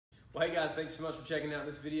Well, hey guys, thanks so much for checking out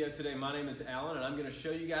this video today. My name is Alan, and I'm going to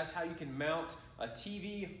show you guys how you can mount a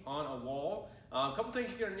TV on a wall. A couple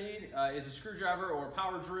things you're going to need is a screwdriver or a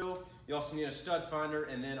power drill. You also need a stud finder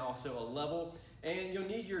and then also a level. And you'll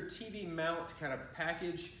need your TV mount kind of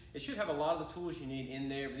package. It should have a lot of the tools you need in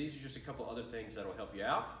there, but these are just a couple other things that'll help you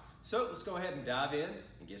out. So let's go ahead and dive in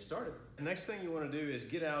and get started. The next thing you want to do is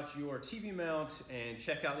get out your TV mount and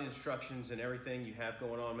check out the instructions and everything you have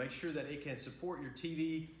going on. Make sure that it can support your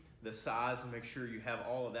TV, the size, and make sure you have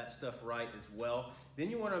all of that stuff right as well.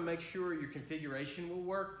 Then you want to make sure your configuration will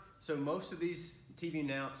work. So most of these TV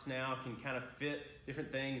mounts now can kind of fit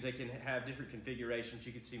different things. They can have different configurations.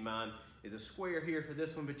 You can see mine is a square here for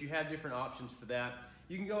this one, but you have different options for that.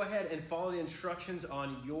 You can go ahead and follow the instructions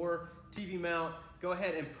on your TV mount. Go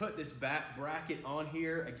ahead and put this back bracket on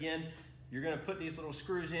here. Again, you're going to put these little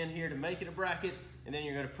screws in here to make it a bracket, and then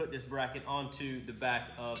you're going to put this bracket onto the back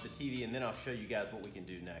of the TV, and then I'll show you guys what we can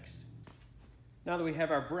do next. Now that we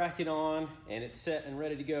have our bracket on and it's set and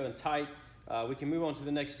ready to go and tight, we can move on to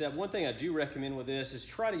the next step. One thing I do recommend with this is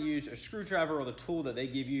try to use a screwdriver or the tool that they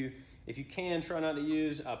give you. If you can, try not to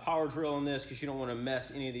use a power drill on this because you don't want to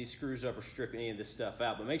mess any of these screws up or strip any of this stuff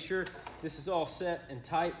out. But make sure this is all set and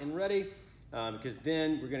tight and ready because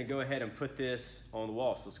then we're going to go ahead and put this on the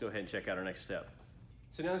wall. So let's go ahead and check out our next step.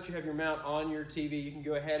 So now that you have your mount on your TV, you can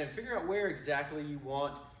go ahead and figure out where exactly you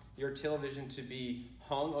want your television to be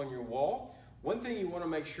hung on your wall. One thing you want to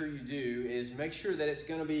make sure you do is make sure that it's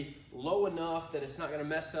going to be low enough that it's not going to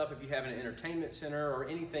mess up if you have an entertainment center or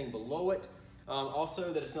anything below it.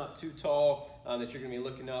 Also that it's not too tall that you're going to be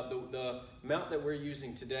looking up. The mount that we're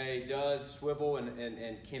using today does swivel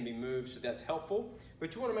and can be moved, so that's helpful.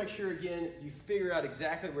 But you want to make sure, again, you figure out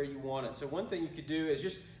exactly where you want it. So one thing you could do is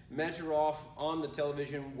just measure off on the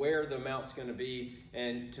television where the mount's going to be,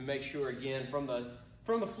 and to make sure, again, from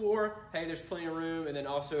the floor, hey, there's plenty of room. And then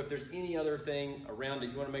also if there's any other thing around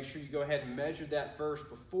it, you want to make sure you go ahead and measure that first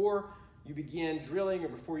before you begin drilling or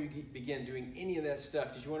before you begin doing any of that stuff,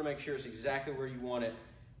 because you want to make sure it's exactly where you want it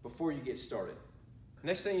before you get started.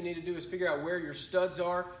 Next thing you need to do is figure out where your studs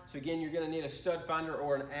are. So again, you're going to need a stud finder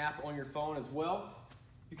or an app on your phone as well.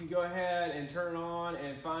 You can go ahead and turn it on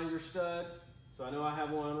and find your stud. So I know I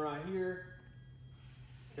have one right here.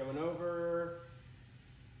 Coming over.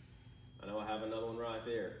 I know I have another one right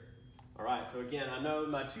there. All right, so again, I know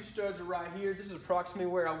my two studs are right here. This is approximately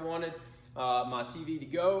where I wanted my TV to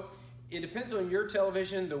go. It depends on your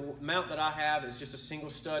television. The mount that I have is just a single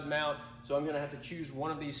stud mount, so I'm gonna have to choose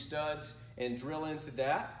one of these studs and drill into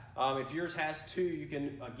that. If yours has two, you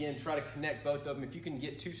can, again, try to connect both of them. If you can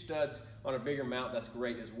get two studs on a bigger mount, that's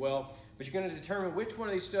great as well. But you're gonna determine which one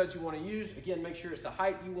of these studs you wanna use. Again, make sure it's the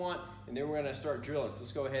height you want, and then we're gonna start drilling. So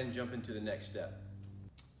let's go ahead and jump into the next step.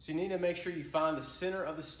 So you need to make sure you find the center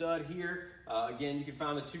of the stud here. Again, you can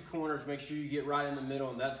find the two corners. Make sure you get right in the middle,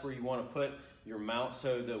 and that's where you want to put your mount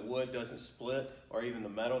so the wood doesn't split or even the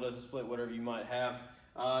metal doesn't split, whatever you might have.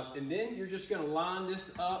 And then you're just going to line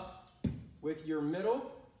this up with your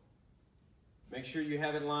middle. Make sure you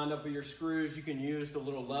have it lined up with your screws. You can use the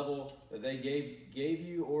little level that they gave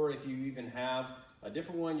you, or if you even have a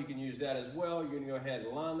different one, you can use that as well. You're going to go ahead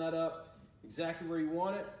and line that up exactly where you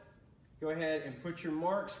want it. Go ahead and put your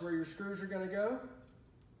marks where your screws are going to go.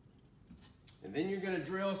 And then you're going to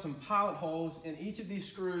drill some pilot holes in each of these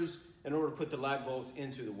screws in order to put the lag bolts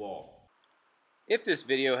into the wall. If this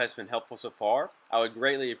video has been helpful so far, I would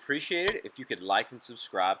greatly appreciate it if you could like and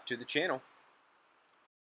subscribe to the channel.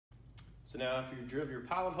 So now after you drilled your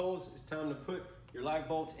pilot holes, it's time to put your lag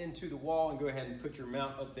bolts into the wall and go ahead and put your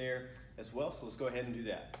mount up there as well. So let's go ahead and do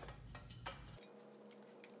that.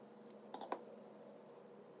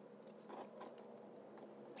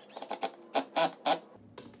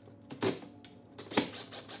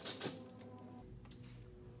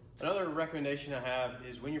 Another recommendation I have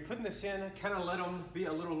is when you're putting this in, kind of let them be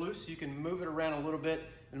a little loose so you can move it around a little bit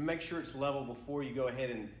and make sure it's level before you go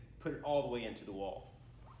ahead and put it all the way into the wall.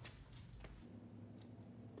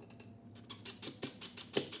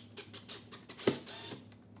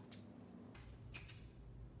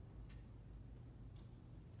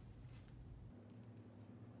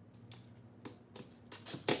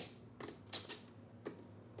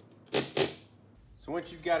 So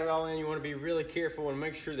once you've got it all in, you want to be really careful and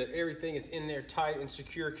make sure that everything is in there tight and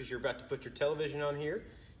secure because you're about to put your television on here.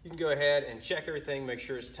 You can go ahead and check everything, make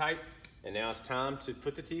sure it's tight, and now it's time to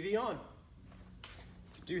put the TV on.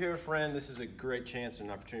 If you do have a friend, this is a great chance and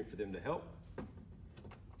an opportunity for them to help.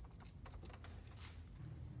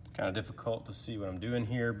 It's kind of difficult to see what I'm doing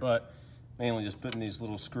here, but mainly just putting these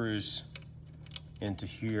little screws into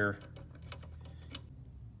here.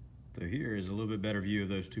 So here is a little bit better view of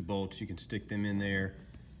those two bolts. You can stick them in there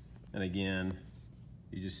And again,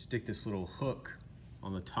 you just stick this little hook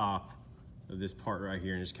on the top of this part right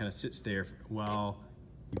here and it just kind of sits there while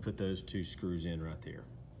you put those 2 screws in right there.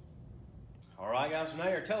 All right, guys, so now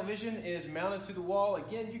your television is mounted to the wall.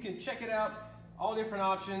 Again, you can check it out. All different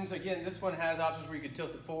options. Again, this one has options where you can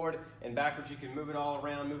tilt it forward and backwards. You can move it all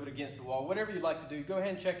around, move it against the wall, whatever you'd like to do. Go ahead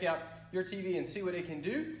and check out your TV and see what it can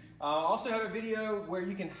do. Also have a video where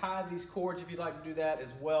you can hide these cords if you'd like to do that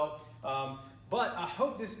as well. But I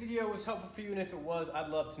hope this video was helpful for you, and if it was, I'd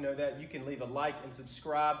love to know that. You can leave a like and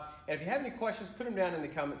subscribe. And if you have any questions, put them down in the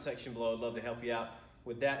comment section below. I'd love to help you out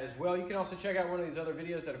with that as well. You can also check out one of these other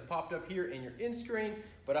videos that have popped up here in your end screen.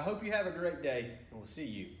 But I hope you have a great day, and we'll see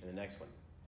you in the next one.